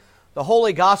The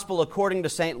Holy Gospel according to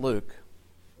St. Luke.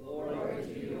 Glory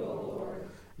to you, O Lord.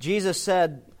 Jesus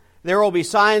said, "There will be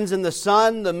signs in the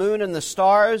sun, the moon, and the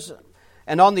stars,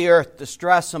 and on the earth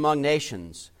distress among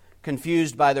nations,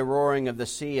 confused by the roaring of the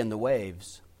sea and the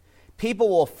waves. People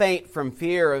will faint from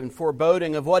fear and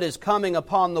foreboding of what is coming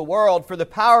upon the world, for the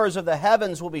powers of the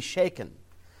heavens will be shaken.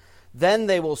 Then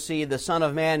they will see the Son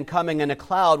of Man coming in a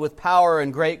cloud with power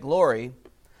and great glory.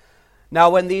 Now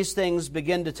when these things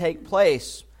begin to take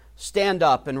place, stand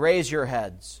up and raise your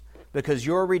heads, because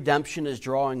your redemption is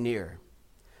drawing near."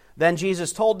 Then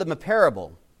Jesus told them a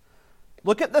parable.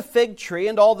 "Look at the fig tree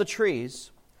and all the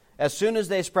trees. As soon as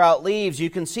they sprout leaves,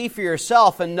 you can see for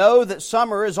yourself and know that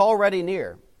summer is already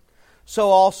near.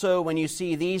 So also, when you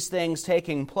see these things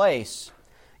taking place,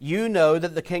 you know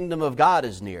that the kingdom of God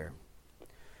is near.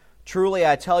 Truly,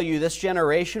 I tell you, this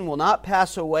generation will not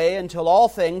pass away until all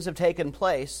things have taken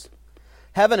place.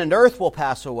 Heaven and earth will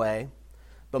pass away,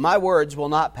 but my words will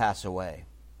not pass away.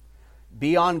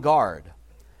 Be on guard,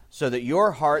 so that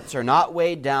your hearts are not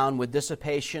weighed down with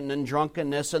dissipation and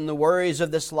drunkenness and the worries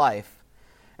of this life,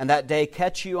 and that day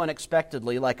catch you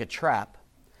unexpectedly like a trap.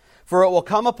 For it will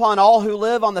come upon all who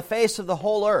live on the face of the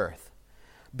whole earth.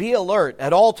 Be alert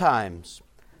at all times,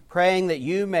 praying that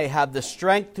you may have the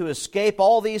strength to escape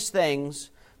all these things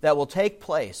that will take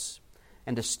place,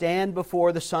 and to stand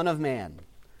before the Son of Man."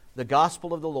 The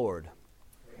Gospel of the Lord.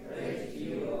 Praise to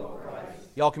you, O Christ.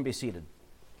 Y'all can be seated.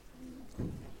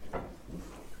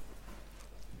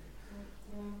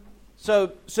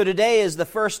 So today is the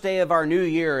first day of our new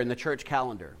year in the church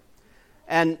calendar.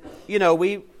 And, you know,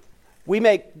 we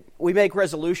make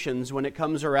resolutions when it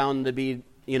comes around to be,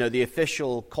 you know, the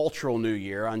official cultural new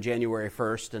year on January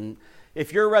 1st. And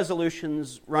if your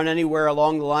resolutions run anywhere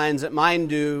along the lines that mine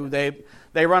do,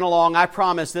 they run along, I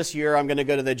promise this year I'm going to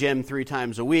go to the gym 3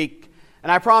 times a week.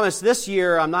 And I promise this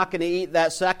year I'm not going to eat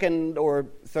that second or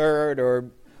third or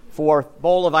fourth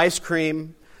bowl of ice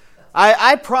cream.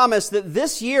 I promise that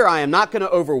this year I am not going to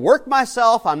overwork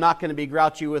myself. I'm not going to be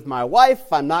grouchy with my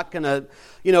wife. I'm not going to,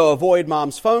 avoid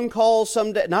mom's phone calls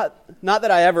someday. Not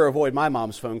that I ever avoid my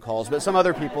mom's phone calls, but some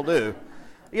other people do.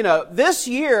 This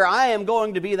year I am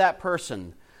going to be that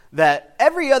person that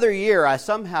every other year I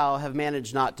somehow have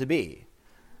managed not to be.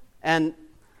 And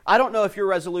I don't know if your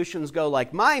resolutions go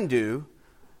like mine do,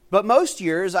 but most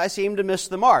years I seem to miss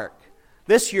the mark.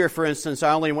 This year, for instance,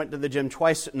 I only went to the gym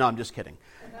twice. No, I'm just kidding.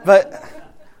 But,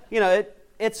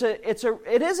 it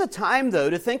is a time, though,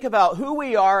 to think about who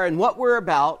we are and what we're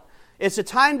about. It's a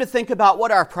time to think about what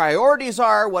our priorities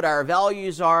are, what our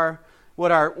values are,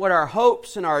 what our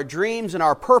hopes and our dreams and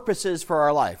our purposes for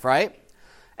our life, right?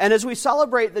 And as we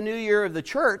celebrate the new year of the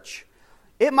church,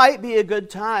 it might be a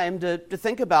good time to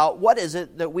think about what is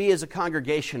it that we as a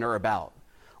congregation are about.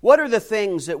 What are the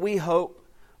things that we hope,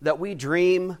 that we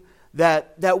dream,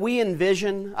 that we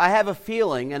envision? I have a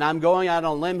feeling, and I'm going out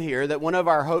on a limb here, that one of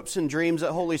our hopes and dreams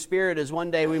at Holy Spirit is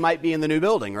one day we might be in the new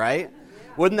building, right?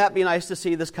 Wouldn't that be nice to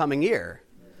see this coming year?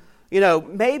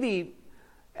 Maybe,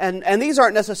 and these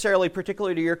aren't necessarily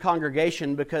particular to your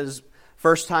congregation, because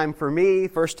first time for me,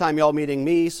 first time y'all meeting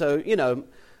me, so,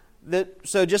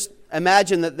 so just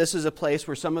imagine that this is a place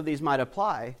where some of these might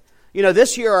apply.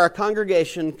 This year our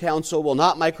congregation council will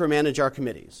not micromanage our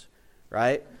committees,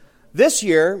 right? This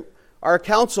year, our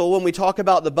council, when we talk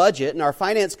about the budget, and our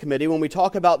finance committee, when we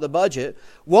talk about the budget,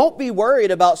 won't be worried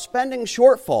about spending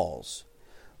shortfalls.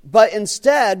 But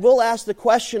instead, we'll ask the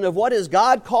question of what is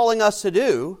God calling us to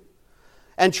do,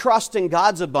 and trust in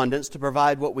God's abundance to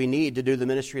provide what we need to do the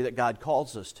ministry that God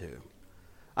calls us to.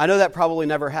 I know that probably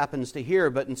never happens to here,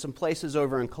 but in some places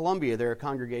over in Columbia, there are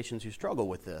congregations who struggle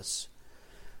with this.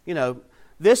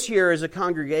 This year as a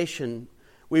congregation,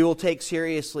 we will take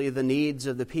seriously the needs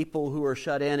of the people who are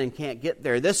shut in and can't get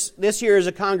there. This year as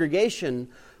a congregation,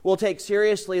 we'll take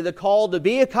seriously the call to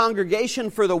be a congregation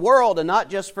for the world and not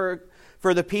just for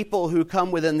the people who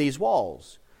come within these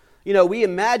walls. We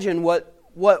imagine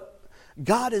what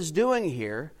God is doing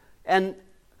here, and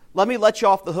let me let you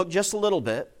off the hook just a little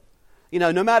bit.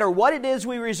 No matter what it is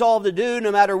we resolve to do,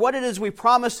 no matter what it is we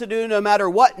promise to do, no matter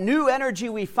what new energy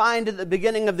we find at the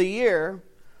beginning of the year,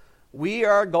 we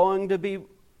are going to be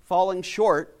falling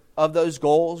short of those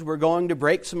goals. We're going to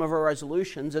break some of our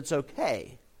resolutions. It's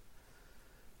okay.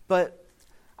 But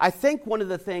I think one of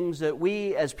the things that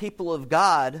we as people of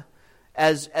God,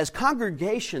 as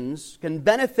congregations, can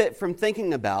benefit from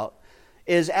thinking about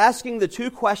is asking the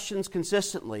 2 questions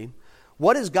consistently.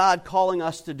 What is God calling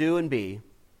us to do and be?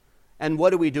 And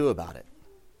what do we do about it?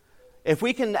 If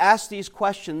we can ask these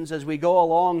questions as we go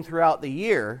along throughout the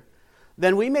year,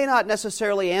 then we may not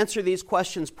necessarily answer these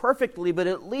questions perfectly, but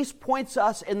at least points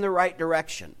us in the right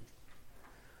direction.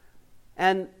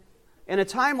 And in a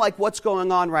time like what's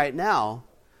going on right now,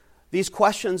 these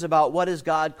questions about what is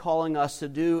God calling us to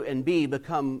do and be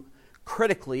become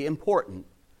critically important,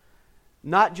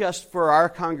 not just for our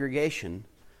congregation,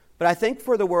 but I think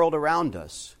for the world around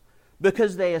us,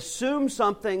 because they assume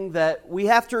something that we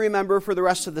have to remember for the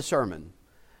rest of the sermon.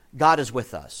 God is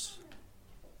with us.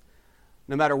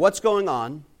 No matter what's going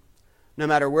on, no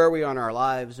matter where we are in our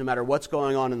lives, no matter what's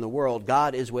going on in the world,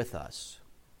 God is with us.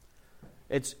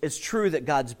 It's true that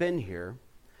God's been here.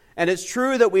 And it's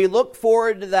true that we look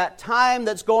forward to that time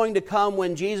that's going to come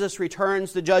when Jesus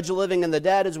returns to judge the living and the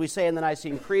dead, as we say in the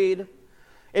Nicene Creed.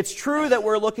 It's true that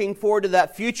we're looking forward to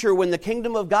that future when the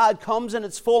kingdom of God comes in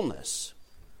its fullness.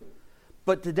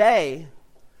 But today,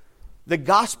 the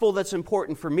gospel that's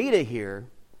important for me to hear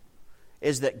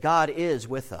is that God is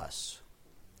with us.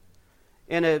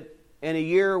 In a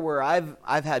year where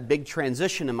I've had big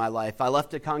transition in my life, I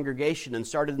left a congregation and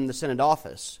started in the synod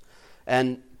office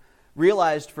and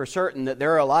realized for certain that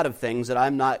there are a lot of things that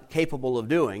I'm not capable of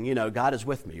doing. You know, God is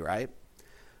with me, right?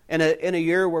 In a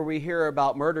year where we hear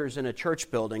about murders in a church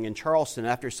building in Charleston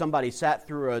after somebody sat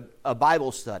through a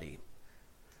Bible study,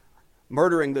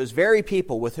 murdering those very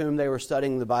people with whom they were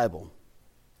studying the Bible.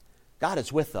 God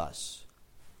is with us.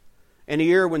 In a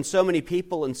year when so many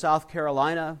people in South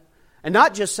Carolina, and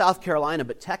not just South Carolina,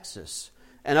 but Texas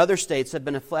and other states have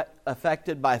been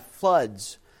affected by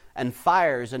floods and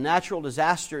fires and natural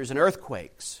disasters and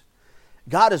earthquakes.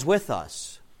 God is with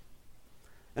us.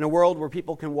 In a world where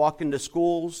people can walk into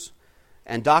schools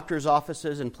and doctors'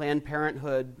 offices and Planned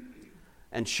Parenthood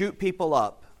and shoot people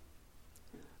up,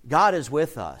 God is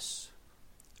with us.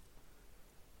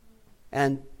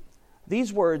 And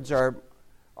these words are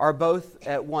both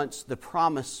at once the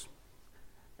promise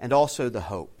and also the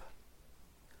hope.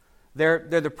 They're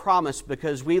the promise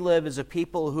because we live as a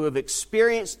people who have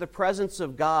experienced the presence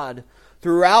of God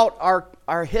throughout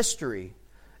our history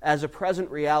as a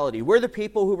present reality. We're the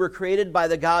people who were created by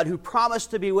the God who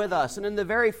promised to be with us, and in the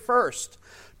very first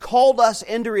called us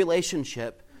into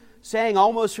relationship, saying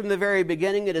almost from the very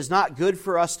beginning, it is not good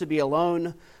for us to be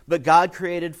alone, but God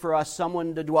created for us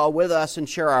someone to dwell with us and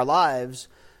share our lives.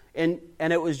 And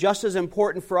it was just as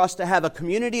important for us to have a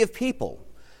community of people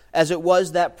as it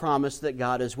was that promise that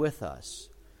God is with us.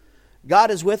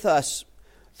 God is with us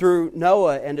through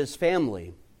Noah and his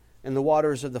family in the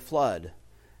waters of the flood,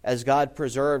 as God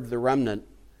preserved the remnant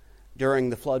during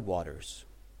the flood waters.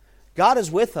 God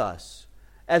is with us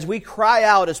as we cry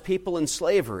out as people in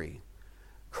slavery,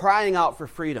 crying out for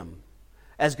freedom,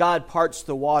 as God parts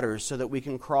the waters so that we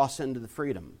can cross into the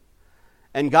freedom.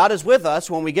 And God is with us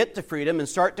when we get to freedom and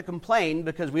start to complain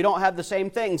because we don't have the same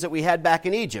things that we had back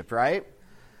in Egypt, right?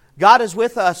 God is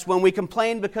with us when we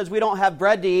complain because we don't have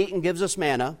bread to eat and gives us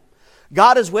manna.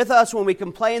 God is with us when we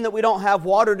complain that we don't have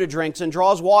water to drink and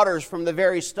draws waters from the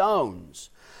very stones.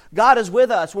 God is with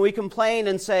us when we complain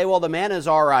and say, well, the manna's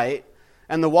all right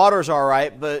and the water's all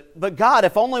right, but God,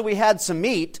 if only we had some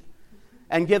meat,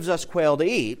 and gives us quail to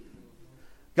eat.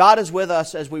 God is with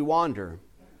us as we wander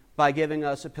by giving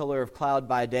us a pillar of cloud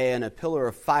by day and a pillar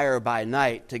of fire by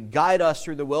night to guide us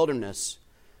through the wilderness,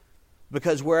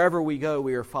 because wherever we go,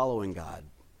 we are following God.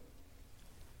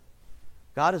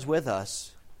 God is with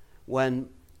us when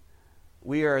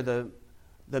we are the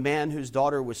man whose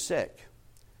daughter was sick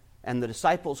and the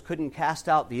disciples couldn't cast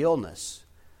out the illness.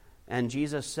 And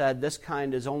Jesus said, this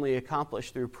kind is only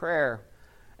accomplished through prayer.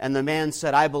 And the man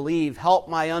said, I believe, help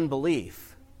my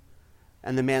unbelief.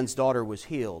 And the man's daughter was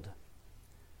healed.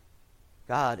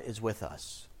 God is with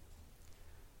us.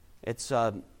 It's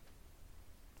a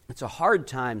hard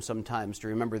time sometimes to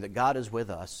remember that God is with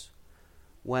us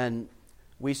when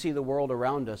we see the world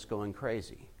around us going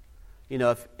crazy. You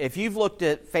know, if you've looked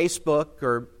at Facebook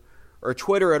or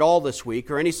Twitter at all this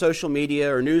week, or any social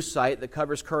media or news site that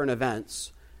covers current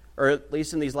events, or at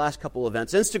least in these last couple of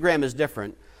events, Instagram is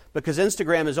different, because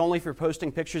Instagram is only for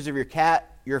posting pictures of your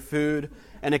cat, your food,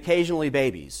 and occasionally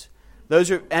babies.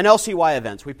 Those are, and LCY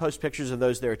events. We post pictures of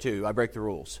those there too. I break the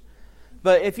rules.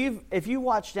 But if you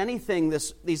watched anything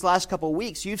these last couple of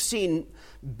weeks, you've seen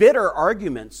bitter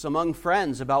arguments among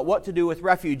friends about what to do with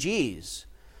refugees.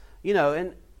 You know,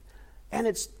 and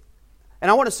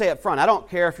I want to say up front, I don't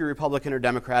care if you're Republican or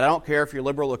Democrat. I don't care if you're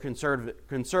liberal or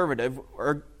conservative,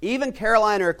 or even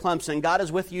Carolina or Clemson. God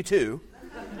is with you too.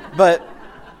 But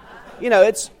you know,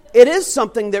 it is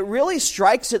something that really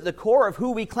strikes at the core of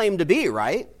who we claim to be,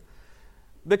 right?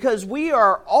 Because we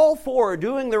are all for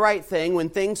doing the right thing when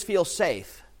things feel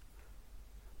safe.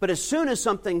 But as soon as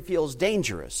something feels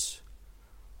dangerous,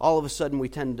 all of a sudden we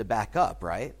tend to back up,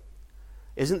 right?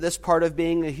 Isn't this part of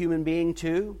being a human being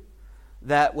too?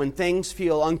 That when things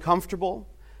feel uncomfortable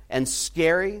and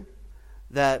scary,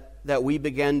 that we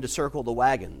begin to circle the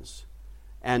wagons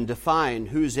and define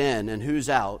who's in and who's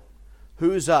out,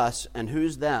 who's us and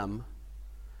who's them,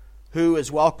 who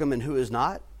is welcome and who is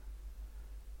not?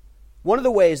 One of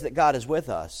the ways that God is with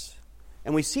us,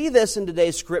 and we see this in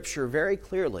today's scripture very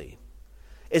clearly,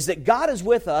 is that God is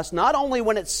with us not only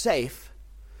when it's safe,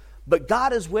 but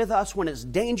God is with us when it's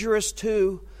dangerous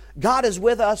too. God is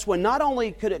with us when not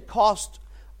only could it cost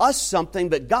us something,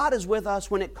 but God is with us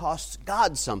when it costs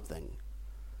God something.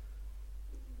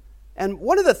 And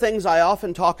one of the things I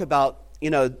often talk about,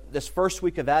 this first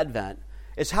week of Advent,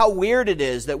 is how weird it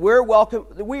is that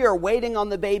we are waiting on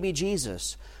the baby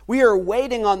Jesus. We are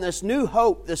waiting on this new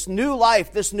hope, this new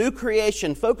life, this new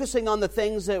creation, focusing on the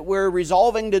things that we're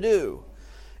resolving to do.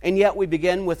 And yet we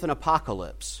begin with an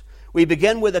apocalypse. We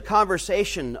begin with a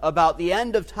conversation about the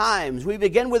end of times. We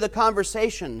begin with a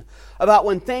conversation about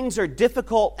when things are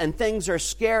difficult and things are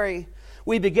scary.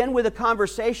 We begin with a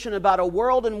conversation about a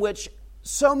world in which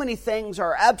so many things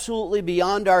are absolutely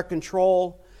beyond our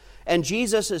control. And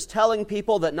Jesus is telling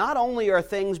people that not only are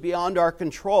things beyond our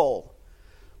control,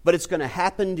 but it's going to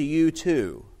happen to you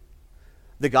too.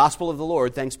 The gospel of the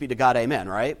Lord, thanks be to God, amen,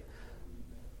 right?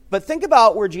 But think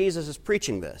about where Jesus is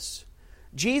preaching this.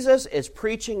 Jesus is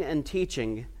preaching and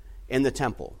teaching in the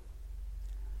temple.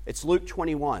 It's Luke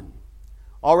 21.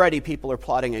 Already people are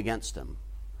plotting against him.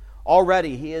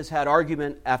 Already he has had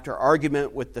argument after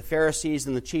argument with the Pharisees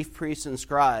and the chief priests and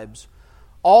scribes.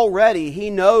 Already he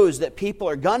knows that people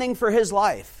are gunning for his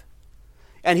life.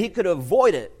 And he could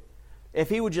avoid it if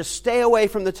he would just stay away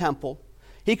from the temple.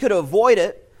 He could avoid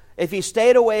it if he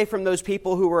stayed away from those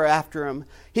people who were after him.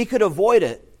 He could avoid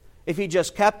it if he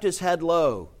just kept his head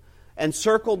low and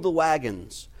circled the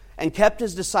wagons and kept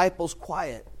his disciples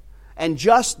quiet and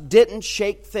just didn't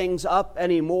shake things up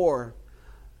anymore.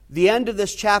 The end of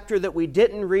this chapter that we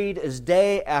didn't read is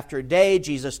day after day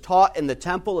Jesus taught in the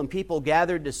temple and people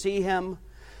gathered to see him.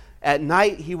 At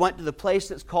night he went to the place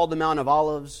that's called the Mount of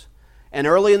Olives. And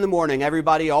early in the morning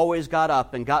everybody always got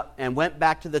up and went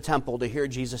back to the temple to hear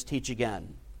Jesus teach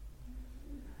again.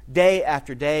 Day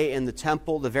after day in the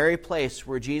temple, the very place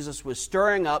where Jesus was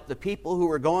stirring up the people who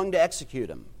were going to execute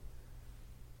him,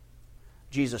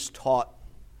 Jesus taught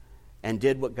and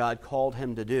did what God called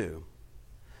him to do.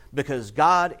 Because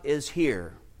God is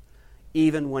here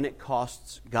even when it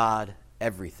costs God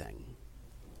everything.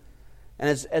 And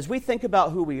as we think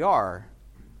about who we are,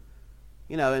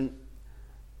 and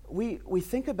we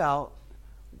think about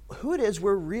who it is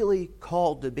we're really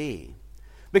called to be.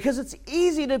 Because it's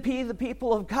easy to be the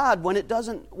people of God when it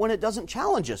doesn't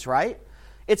challenge us, right?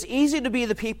 It's easy to be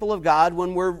the people of God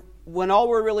when all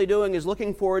we're really doing is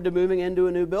looking forward to moving into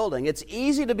a new building. It's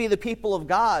easy to be the people of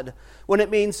God when it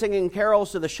means singing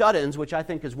carols to the shut-ins, which I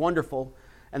think is wonderful.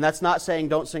 And that's not saying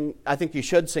don't sing. I think you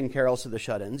should sing carols to the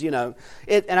shut-ins, and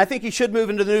I think you should move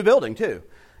into the new building too.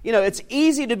 It's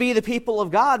easy to be the people of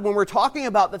God when we're talking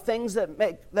about the things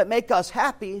that make us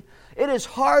happy. It is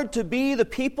hard to be the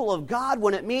people of God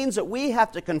when it means that we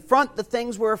have to confront the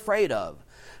things we're afraid of.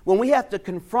 When we have to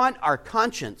confront our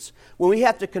conscience, when we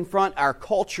have to confront our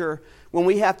culture, when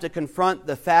we have to confront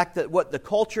the fact that what the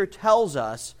culture tells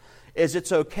us is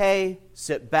it's okay,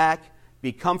 sit back,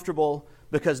 be comfortable,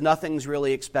 because nothing's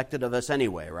really expected of us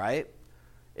anyway, right?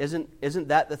 Isn't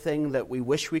that the thing that we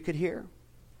wish we could hear?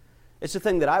 It's the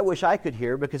thing that I wish I could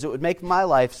hear because it would make my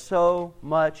life so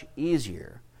much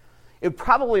easier. It would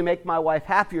probably make my wife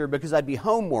happier because I'd be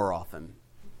home more often.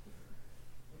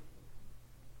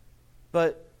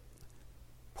 But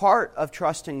part of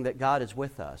trusting that God is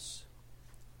with us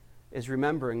is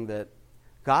remembering that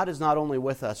God is not only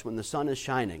with us when the sun is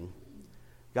shining,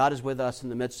 God is with us in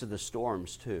the midst of the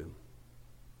storms too.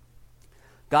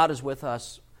 God is with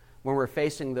us when we're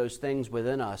facing those things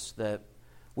within us that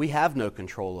we have no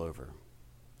control over.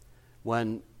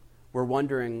 When we're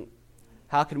wondering,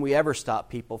 how can we ever stop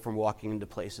people from walking into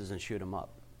places and shoot them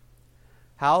up?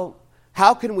 How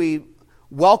can we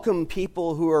welcome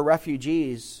people who are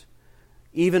refugees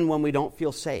even when we don't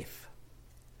feel safe?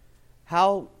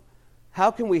 How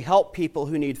can we help people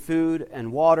who need food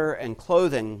and water and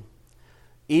clothing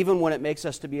even when it makes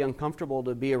us to be uncomfortable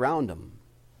to be around them?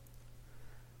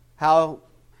 How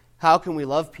can we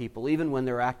love people even when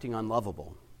they're acting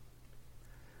unlovable?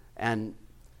 And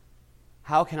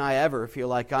how can I ever feel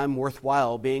like I'm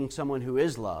worthwhile being someone who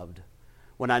is loved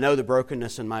when I know the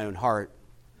brokenness in my own heart,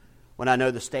 when I know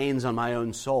the stains on my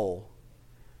own soul,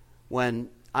 when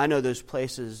I know those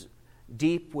places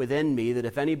deep within me that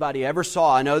if anybody ever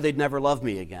saw, I know they'd never love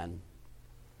me again.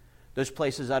 Those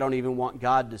places I don't even want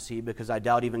God to see because I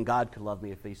doubt even God could love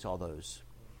me if he saw those.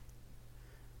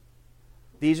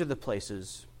 These are the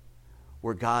places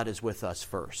where God is with us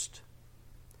first.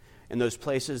 in those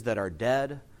places that are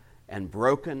dead and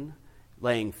broken,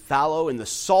 laying fallow in the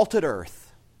salted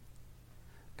earth,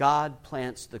 God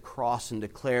plants the cross and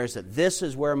declares that this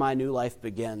is where my new life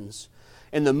begins.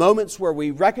 In the moments where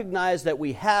we recognize that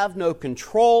we have no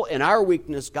control, in our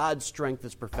weakness, God's strength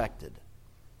is perfected.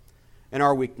 In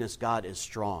our weakness, God is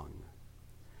strong.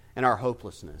 In our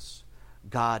hopelessness,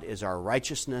 God is our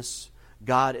righteousness.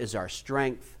 God is our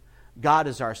strength. God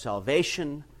is our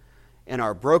salvation. In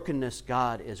our brokenness,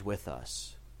 God is with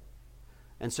us.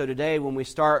 And so today, when we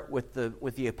start with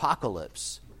the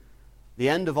apocalypse, the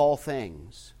end of all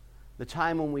things, the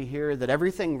time when we hear that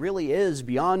everything really is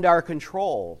beyond our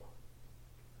control,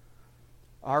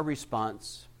 our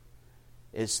response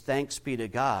is thanks be to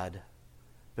God,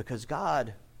 because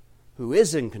God, who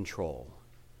is in control,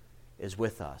 is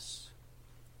with us.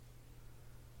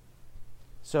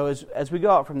 So as we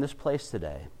go out from this place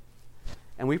today,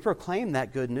 and we proclaim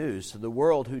that good news to the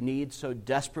world who needs so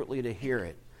desperately to hear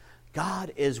it,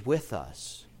 God is with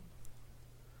us.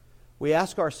 We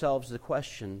ask ourselves the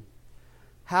question,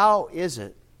 how is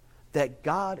it that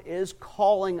God is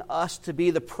calling us to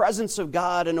be the presence of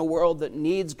God in a world that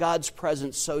needs God's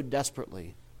presence so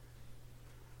desperately?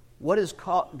 What is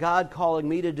God calling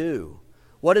me to do?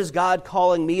 What is God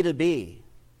calling me to be?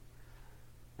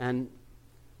 And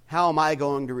how am I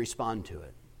going to respond to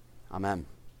it? Amen.